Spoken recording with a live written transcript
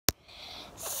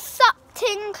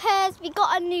Tinkers. We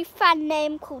got a new fan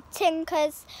name called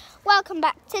Tinkers. Welcome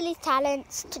back to Tilly's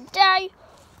Talents. Today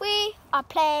we are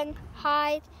playing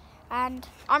hide and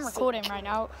I'm recording right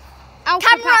now.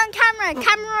 Camera on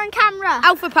camera.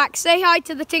 Alpha Pack, say hi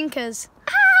to the Tinkers.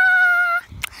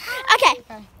 Okay.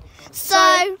 So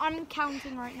I'm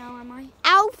counting right now, am I?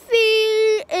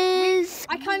 Alfie is...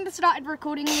 I kind of started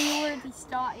recording and we already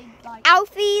started.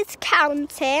 Alfie's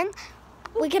counting.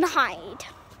 We're going to hide.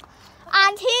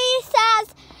 And he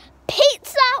says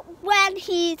pizza when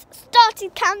he's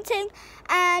started counting.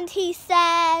 And he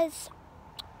says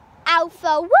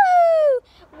Alpha woo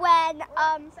when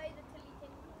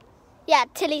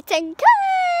Tilly Tinkers.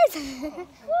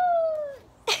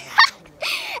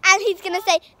 And he's gonna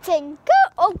say Tinker.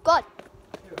 Oh God.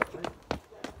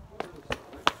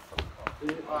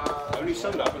 Only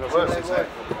summed up in a verse, isn't it?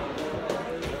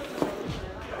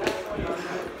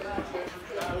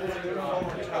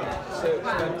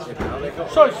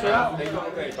 Sorry, sir.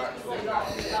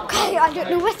 Okay, I don't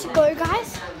know where to go,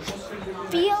 guys.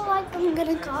 Feel like I'm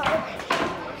gonna go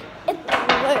in the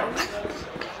room,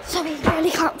 so he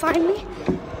really can't find me.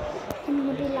 I'm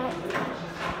gonna be like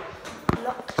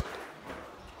locked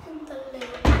in the loo.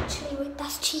 Actually, wait,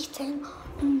 that's cheating. Oh,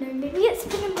 no, maybe it's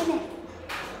been a minute.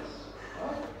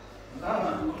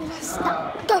 I'm gonna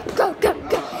stop. Go.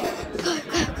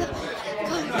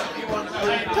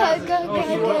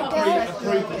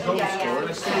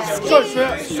 Sorry,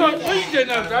 sir. Sorry, what are you doing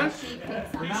now, Dan?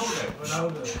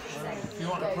 You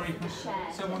want a brief?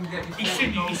 Someone get you. He's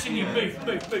seen you. Move.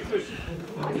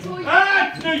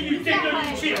 Ah! No, you didn't.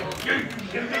 You cheat.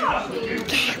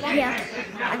 Yeah,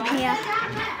 I'm here.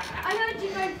 I heard you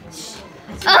go.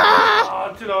 Ah!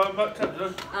 Oh, did I? I'm about to.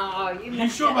 Oh, You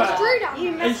sure about that?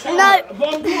 No.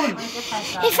 One.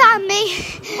 He found me.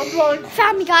 I'm blind.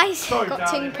 Found me, guys. Sorry, Got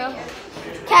Dan. Tinker.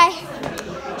 Okay,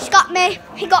 she got me.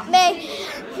 He got me.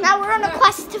 Now we're on a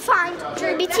quest to find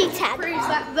Ruby T10. Proves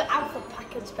that the Alpha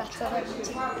Pack is better.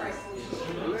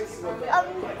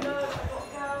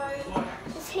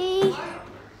 Is he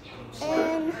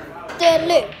in the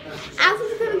loo?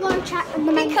 Alpha's gonna go and check in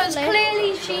the men's Because loo.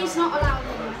 clearly she's not allowed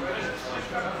in.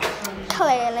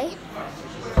 Clearly.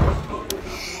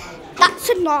 That's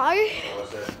a no.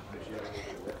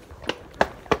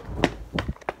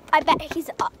 I bet he's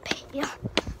up here.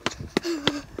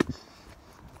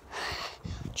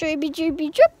 Drooby.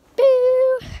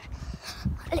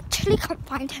 I literally can't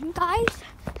find him, guys.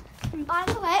 And by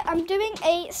the way, I'm doing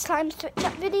a slime switch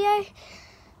up video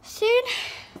soon.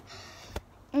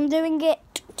 I'm doing it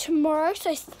tomorrow,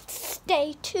 so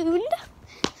stay tuned.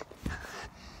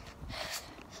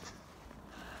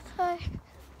 So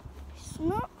it's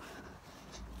not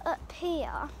up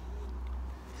here.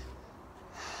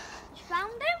 You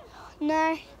found him?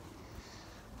 No.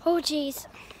 Oh jeez.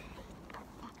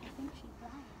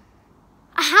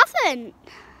 I haven't.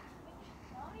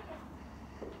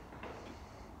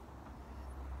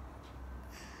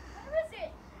 Where is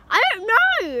it? I don't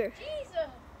know. Jesus.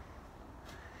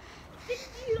 Did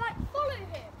you follow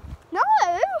him? No.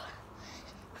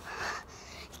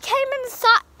 He came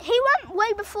inside. He went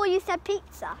way before you said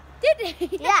pizza. Did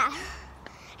he? Yeah.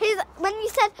 When you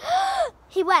said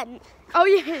he went. Oh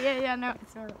yeah, no,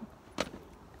 it's alright.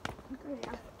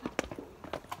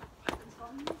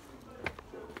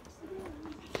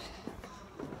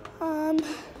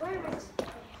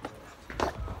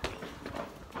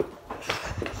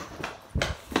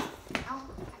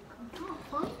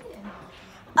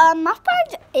 My friend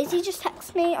Izzy just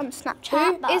texted me on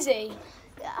Snapchat. Who is he?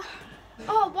 Yeah.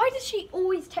 Oh, why does she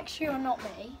always text you and not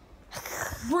me?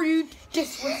 Rude,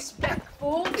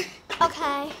 disrespectful.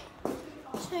 Okay.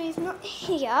 So he's not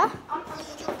here.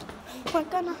 We're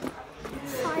gonna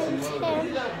find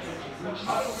him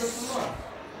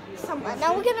somewhere.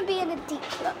 Now we're gonna be in a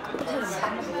deep look because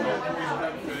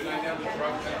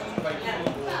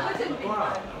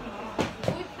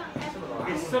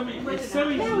It's something like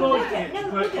it,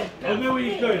 but I know where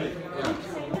you're going.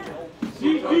 If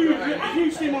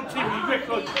you see him on TV, you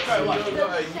recognise it straight away.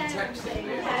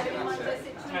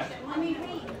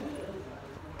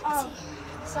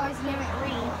 so his limit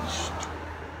reached.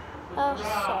 Oh,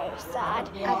 so sad.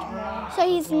 So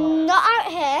he's not out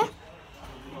here.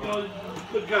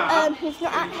 He's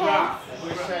not out here.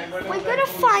 We're gonna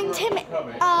find him.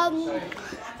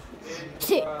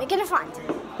 Soon. We're gonna find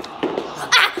him.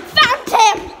 Ah, found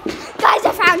him! Guys,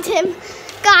 I found him.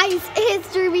 Guys,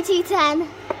 here's Ruby T10.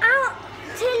 Ow!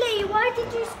 Tilly, why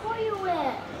did you spoil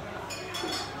it?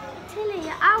 Tilly,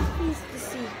 Alfie's the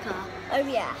seeker. Oh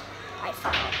yeah, I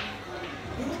found him.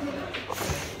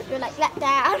 You're let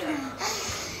down.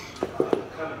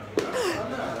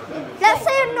 Let's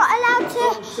say I'm not allowed to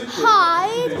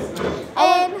hide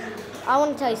in. I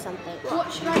want to tell you something.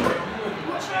 What should I put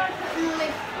in the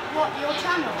your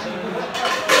channel?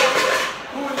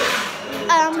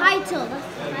 Title. That's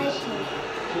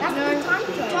the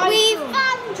title. We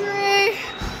found Drew.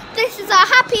 This is our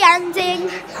happy ending.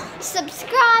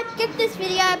 Subscribe, give this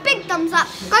video a big thumbs up.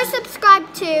 Go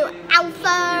subscribe to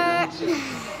Alpha.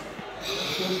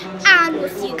 And we'll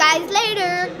see you guys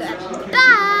later.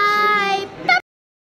 Bye.